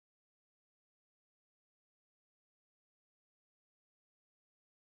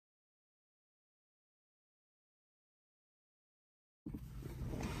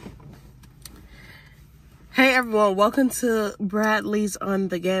Hey everyone, welcome to Bradley's on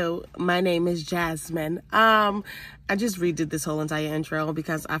the Go. My name is Jasmine. I just redid this whole entire intro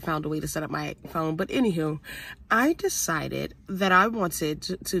because I found a way to set up my phone. But anywho, I decided that I wanted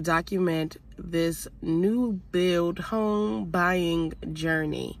to document this new build home buying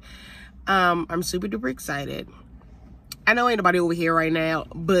journey. I'm super duper excited. I know ain't nobody over here right now,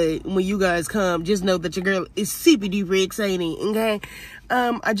 but when you guys come, just know that your girl is super duper exciting, okay?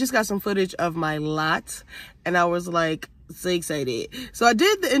 I just got some footage of my lot, and I was like so excited. So I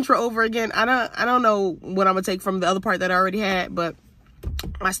did the intro over again. I don't know what I'm gonna take from the other part that I already had, but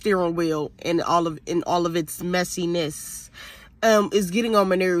my steering wheel and all of its messiness is getting on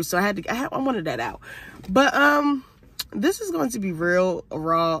my nerves. So I wanted that out. But this is going to be real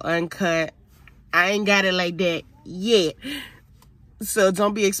raw, uncut. I ain't got it like that yet, so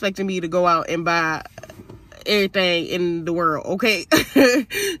don't be expecting me to go out and buy everything in the world, okay?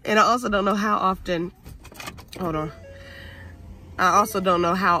 And I also don't know how often I'm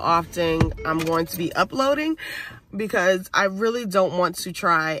going to be uploading, because I really don't want to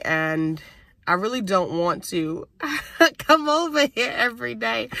try, and I really don't want to come over here every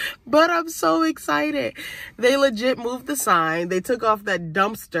day, but I'm so excited. They legit moved the sign. They took off that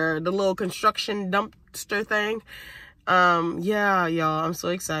dumpster, the little construction dumpster thing. Yeah, y'all, I'm so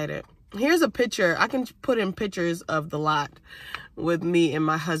excited. Here's a picture. I can put in pictures of the lot with me and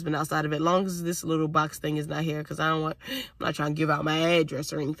my husband outside of it, long as this little box thing is not here, because I'm not trying to give out my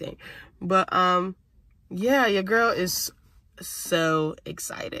address or anything. But yeah, your girl is so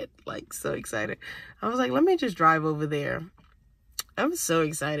excited, like so excited. I was like, let me just drive over there. I'm so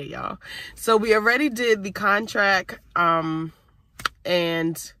excited, y'all. So we already did the contract, and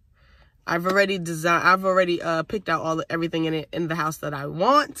I've already picked out everything in the house that I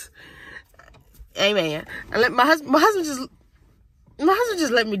want. Amen. And my husband just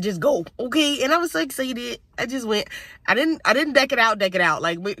let me just go, okay? And I was so excited. I just went. I didn't deck it out,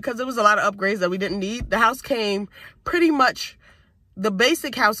 like, because there was a lot of upgrades that we didn't need. The house came pretty much, the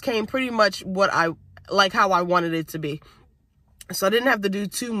basic house came pretty much how I wanted it to be. So I didn't have to do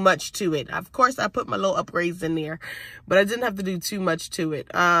too much to it. Of course, I put my little upgrades in there, but I didn't have to do too much to it.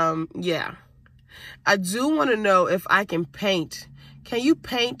 Yeah. I do want to know if I can paint. Can you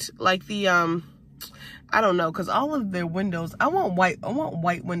paint like the I don't know, because all of their windows, I want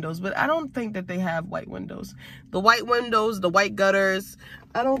white windows, but I don't think that they have white windows. The white windows, the white gutters,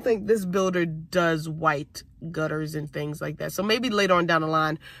 I don't think this builder does white gutters and things like that. So maybe later on down the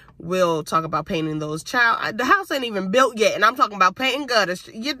line, we'll talk about painting those. Child, the house ain't even built yet, and I'm talking about painting gutters.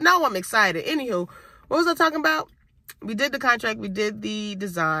 You know I'm excited. Anywho, what was I talking about? We did the contract, we did the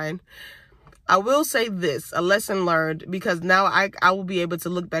design. I will say this, a lesson learned, because now I will be able to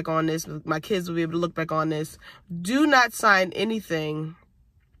look back on this. My kids will be able to look back on this. Do not sign anything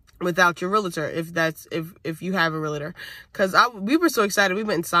without your realtor, if you have a realtor. Because we were so excited, we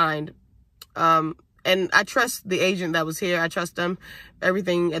went and signed. And I trust the agent that was here. I trust them.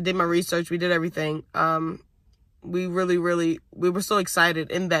 Everything. I did my research. We did everything. We were so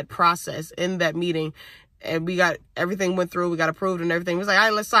excited in that process, in that meeting. And everything went through. We got approved and everything. It was like, all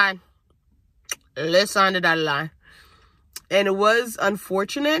right, let's sign. Let's sign the dotted line. And it was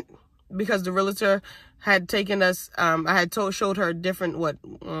unfortunate because the realtor had taken us, I had showed her different, one.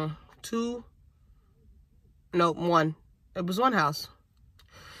 It was one house.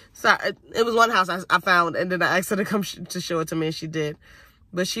 So it was one house I found, and then I asked her to come to show it to me, and she did.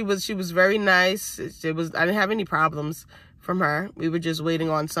 But she was very nice. I didn't have any problems from her. We were just waiting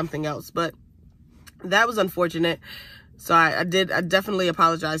on something else, but that was unfortunate. So I definitely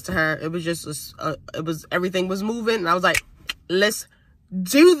apologized to her. It was just, everything was moving. And I was like, let's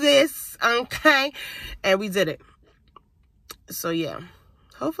do this, okay? And we did it. So yeah,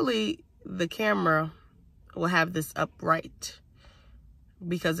 hopefully the camera will have this upright,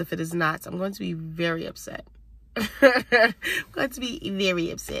 because if it is not, I'm going to be very upset. I'm going to be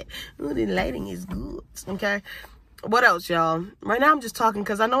very upset. Ooh, the lighting is good, okay? What else, y'all? Right now I'm just talking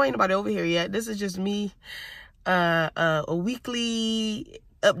because I know ain't nobody over here yet. This is just me. A weekly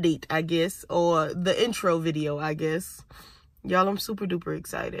update, I guess, or the intro video, I guess. Y'all, I'm super duper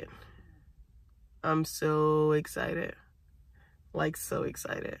excited. I'm so excited. Like, so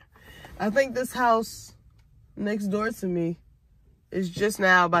excited. I think this house next door to me is just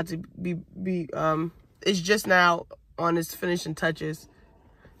now about to it's just now on its finishing touches.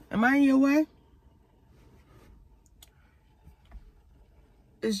 Am I in your way?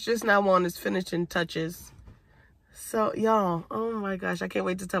 It's just now on its finishing touches. So, y'all, oh my gosh, I can't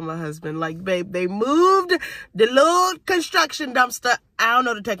wait to tell my husband. Like, babe, they moved the little construction dumpster, I don't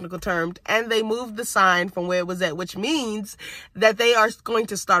know the technical term, and they moved the sign from where it was at, which means that they are going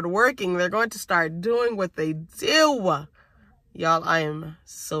to start working. They're going to start doing what they do. Y'all, I am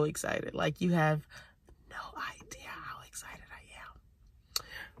so excited. Like, you have no idea how excited I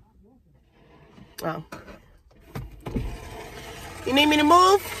am. Oh. You need me to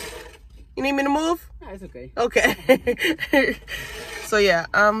move? You need me to move? No, it's okay. Okay. So yeah,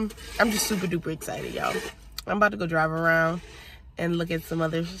 I'm just super duper excited, y'all. I'm about to go drive around and look at some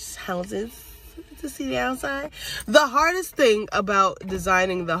other houses to see the outside. The hardest thing about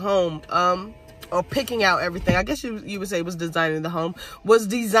designing the home, or picking out everything, I guess you would say was designing the home, was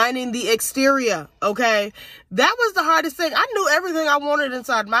designing the exterior, okay? That was the hardest thing. I knew everything I wanted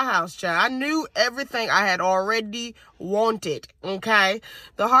inside my house, child. I knew everything I had already wanted, okay?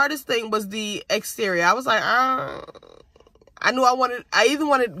 The hardest thing was the exterior. I was like, I either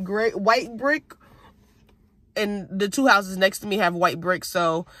wanted white brick, and the two houses next to me have white brick,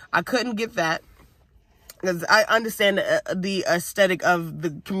 so I couldn't get that. Because I understand the aesthetic of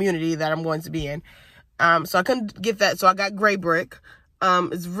the community that I'm going to be in. So I couldn't get that. So I got gray brick.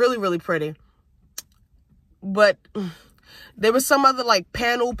 It's really, really pretty. But there was some other like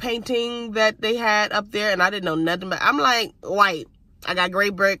panel painting that they had up there. And I didn't know nothing about it. I'm like, white. I got gray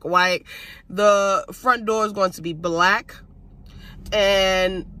brick, white. The front door is going to be black.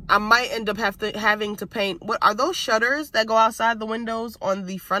 And I might end up having to paint. What are those shutters that go outside the windows on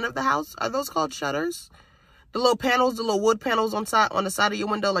the front of the house? Are those called shutters? The little panels, the little wood panels on the side of your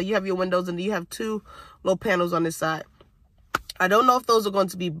window. Like, you have your windows and you have two little panels on this side. I don't know if those are going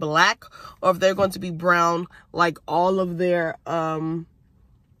to be black or if they're going to be brown, like all of their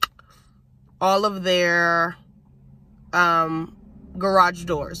garage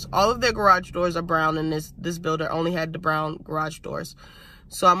doors. All of their garage doors are brown, and this builder only had the brown garage doors.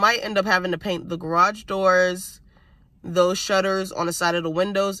 So I might end up having to paint the garage doors, those shutters on the side of the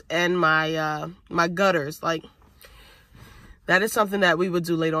windows, and my my gutters. Like, that is something that we would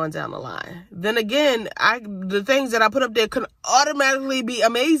do later on down the line. Then again, the things that I put up there could automatically be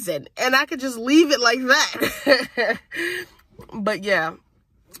amazing, and I could just leave it like that. But yeah,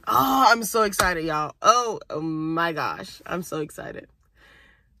 oh, I'm so excited, y'all. Oh my gosh, I'm so excited.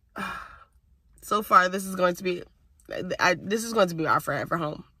 So far, this is going to be our forever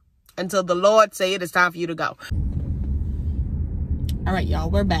home until the Lord say it is time for you to go. All right, y'all,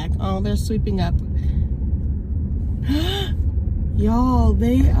 we're back. Oh, they're sweeping up. Y'all,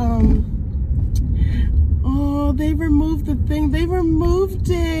 they removed the thing. They removed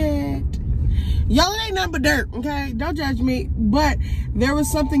it. Y'all, it ain't nothing but dirt, okay? Don't judge me. But there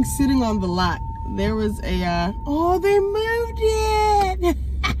was something sitting on the lot. There was a, oh, they moved it.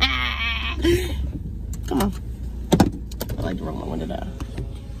 Come on. I like to roll my window down.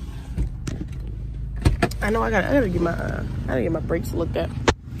 I know I gotta get my brakes looked at.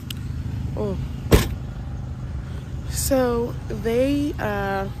 Oh. So they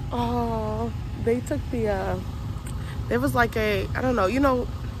they took the there was like a, I don't know, you know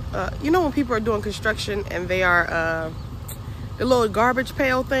when people are doing construction and they are the little garbage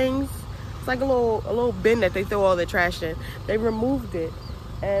pail things. It's like a little bin that they throw all their trash in. They removed it,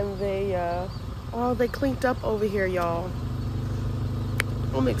 and they cleaned up over here, y'all.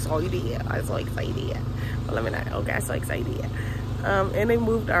 I'm excited. I'm so excited. Well, let me not. Okay, I'm so excited. And they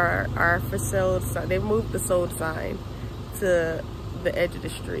moved our facade. They moved the sold sign to the edge of the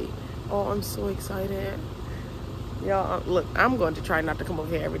street. Oh, I'm so excited. Y'all, look, I'm going to try not to come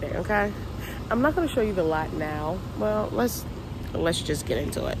over here every day, okay? I'm not going to show you the lot now. Well, let's just get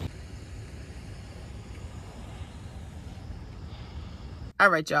into it. All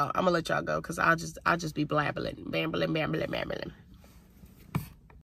right, y'all. I'm gonna let y'all go because I'll just be bambling.